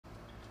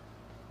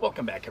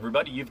Welcome back,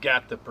 everybody. You've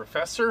got the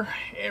professor,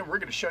 and we're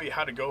going to show you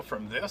how to go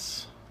from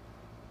this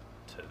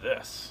to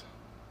this.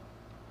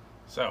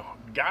 So,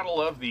 gotta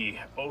love the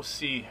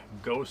Osee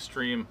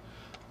Gostream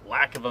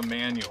lack of a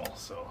manual.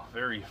 So,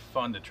 very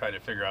fun to try to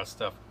figure out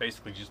stuff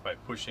basically just by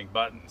pushing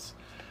buttons.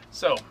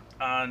 So,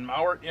 on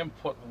our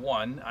input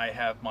 1, I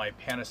have my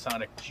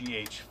Panasonic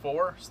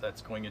GH4, so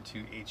that's going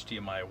into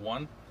HDMI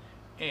 1.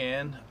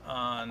 And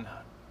on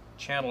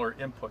channel or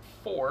input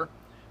 4,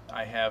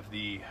 I have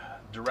the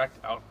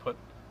direct output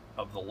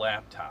of the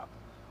laptop.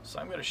 So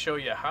I'm going to show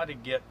you how to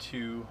get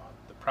to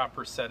the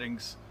proper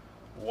settings,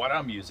 what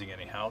I'm using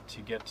anyhow,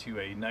 to get to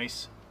a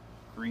nice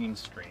green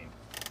screen.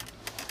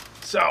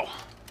 So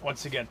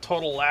once again,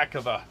 total lack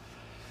of a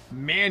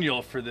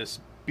manual for this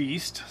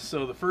beast.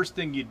 So the first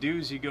thing you do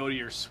is you go to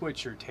your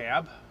switcher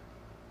tab.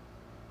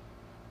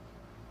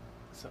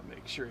 So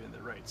make sure you're in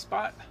the right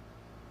spot.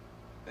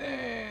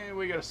 And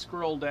we got to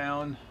scroll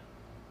down,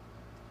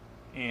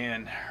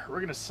 and we're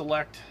going to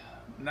select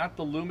not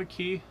the Luma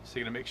key, so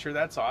you're going to make sure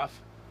that's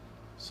off.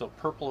 So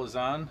purple is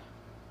on,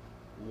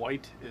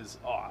 white is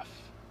off.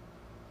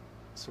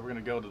 So we're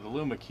going to go to the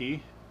Luma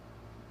key,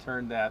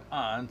 turn that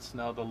on. So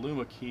now the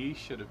Luma key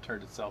should have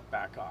turned itself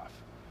back off.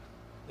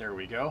 There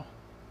we go.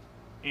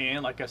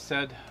 And like I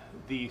said,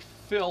 the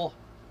fill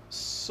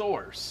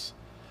source.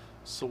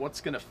 So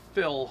what's going to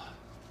fill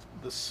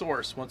the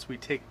source once we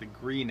take the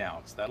green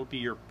out? So that'll be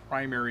your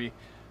primary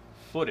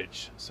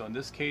footage. So in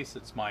this case,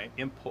 it's my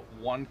input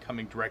 1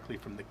 coming directly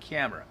from the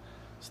camera.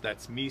 So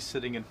that's me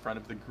sitting in front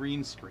of the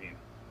green screen.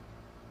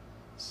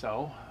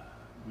 So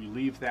we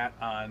leave that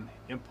on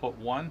input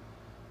 1.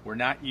 We're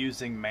not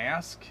using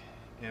mask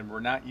and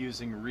we're not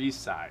using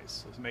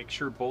resize. So make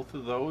sure both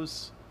of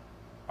those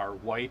are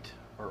white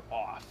or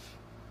off.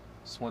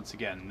 So once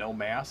again, no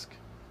mask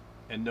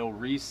and no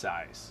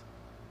resize.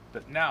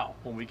 But now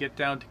when we get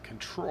down to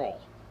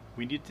control,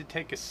 we need to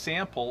take a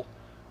sample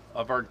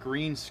of our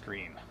green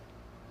screen.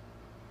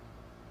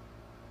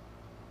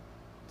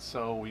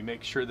 So we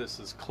make sure this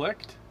is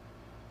clicked.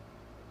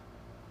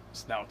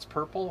 So now it's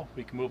purple.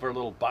 We can move our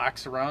little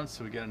box around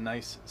so we get a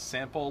nice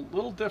sample. A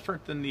little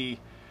different than the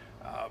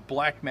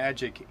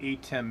Blackmagic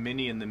A10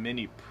 Mini and the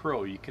Mini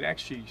Pro. You can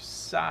actually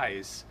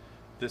size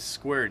this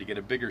square to get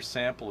a bigger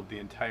sample of the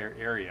entire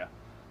area.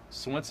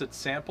 So once it's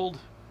sampled,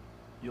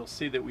 you'll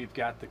see that we've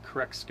got the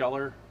correct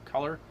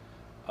color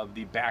of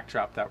the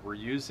backdrop that we're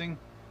using.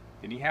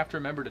 Then you have to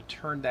remember to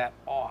turn that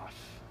off.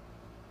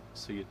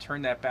 So you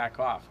turn that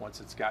back off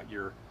once it's got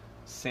your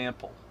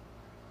sample.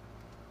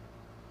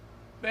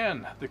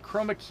 Then the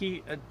chroma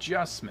key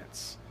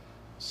adjustments.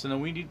 So now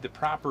we need the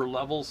proper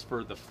levels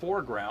for the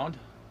foreground.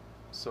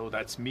 So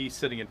that's me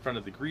sitting in front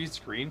of the green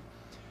screen.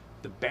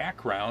 The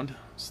background,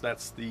 so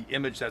that's the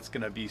image that's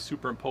going to be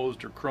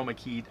superimposed or chroma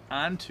keyed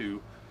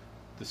onto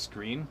the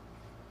screen.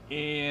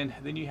 And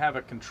then you have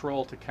a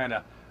control to kind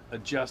of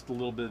adjust a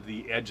little bit of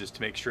the edges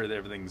to make sure that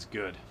everything's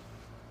good.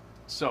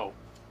 So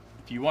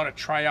if you want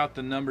to try out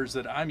the numbers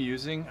that I'm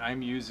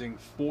using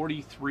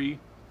 43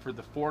 for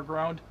the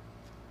foreground,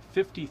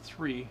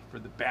 53 for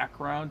the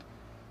background,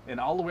 and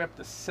all the way up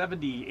to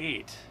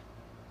 78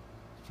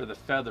 for the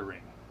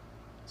feathering.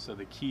 So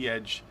the key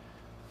edge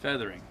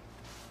feathering.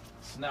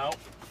 So now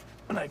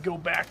when I go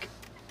back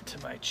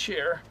to my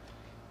chair,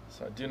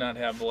 so I do not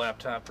have the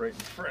laptop right in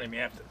front of me,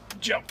 I have to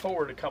jump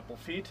forward a couple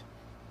feet.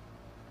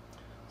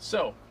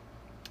 So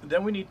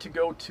then we need to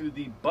go to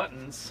the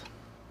buttons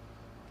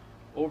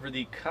over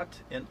the cut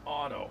and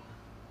auto.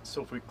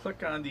 So if we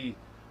click on the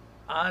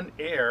on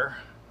air,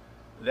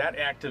 that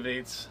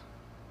activates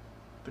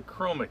the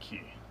chroma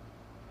key.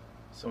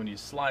 So when you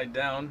slide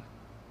down,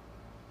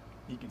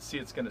 you can see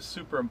it's going to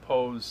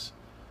superimpose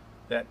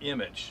that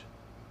image.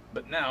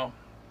 But now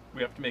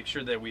we have to make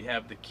sure that we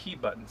have the key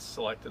buttons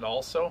selected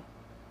also.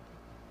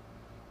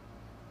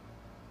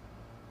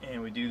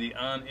 And we do the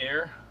on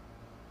air.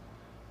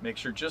 Make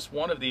sure just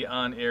one of the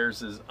on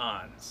airs is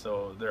on.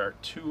 So there are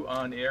 2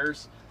 on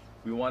airs.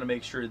 We want to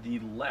make sure the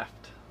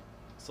left,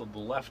 so the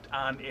left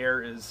on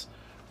air is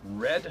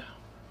red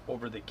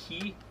over the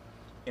key,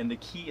 and the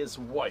key is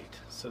white.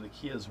 So the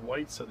key is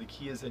white, so the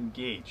key is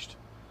engaged.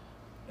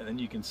 And then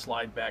you can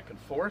slide back and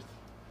forth,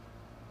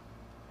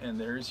 and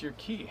there's your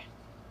key.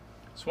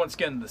 So once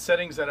again, the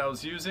settings that I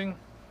was using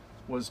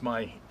was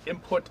my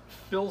input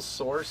fill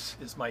source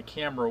is my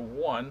camera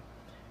 1,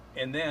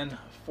 and then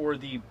for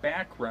the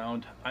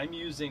background, I'm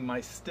using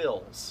my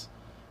stills.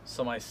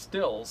 So my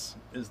stills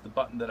is the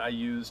button that I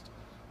used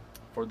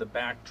for the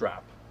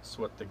backdrop.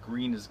 So what the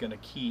green is going to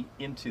key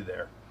into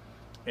there.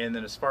 And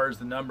then as far as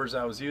the numbers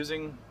I was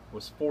using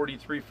was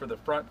 43 for the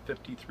front,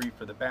 53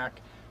 for the back,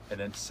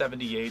 and then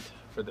 78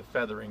 for the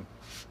feathering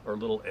or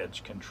little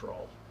edge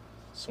control.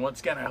 So once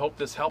again, I hope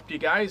this helped you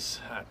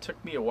guys. It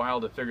took me a while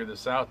to figure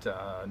this out.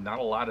 Not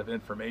a lot of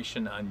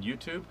information on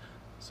YouTube,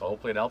 so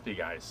hopefully it helped you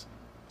guys.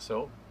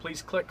 So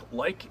please click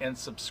like and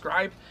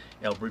subscribe.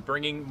 I'll be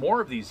bringing more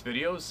of these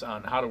videos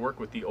on how to work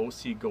with the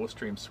Osee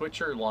Gostream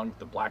switcher along with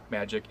the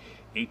Blackmagic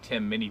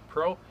A10 Mini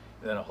Pro,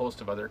 and then a host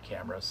of other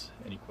cameras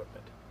and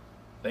equipment.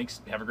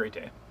 Thanks. Have a great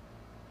day.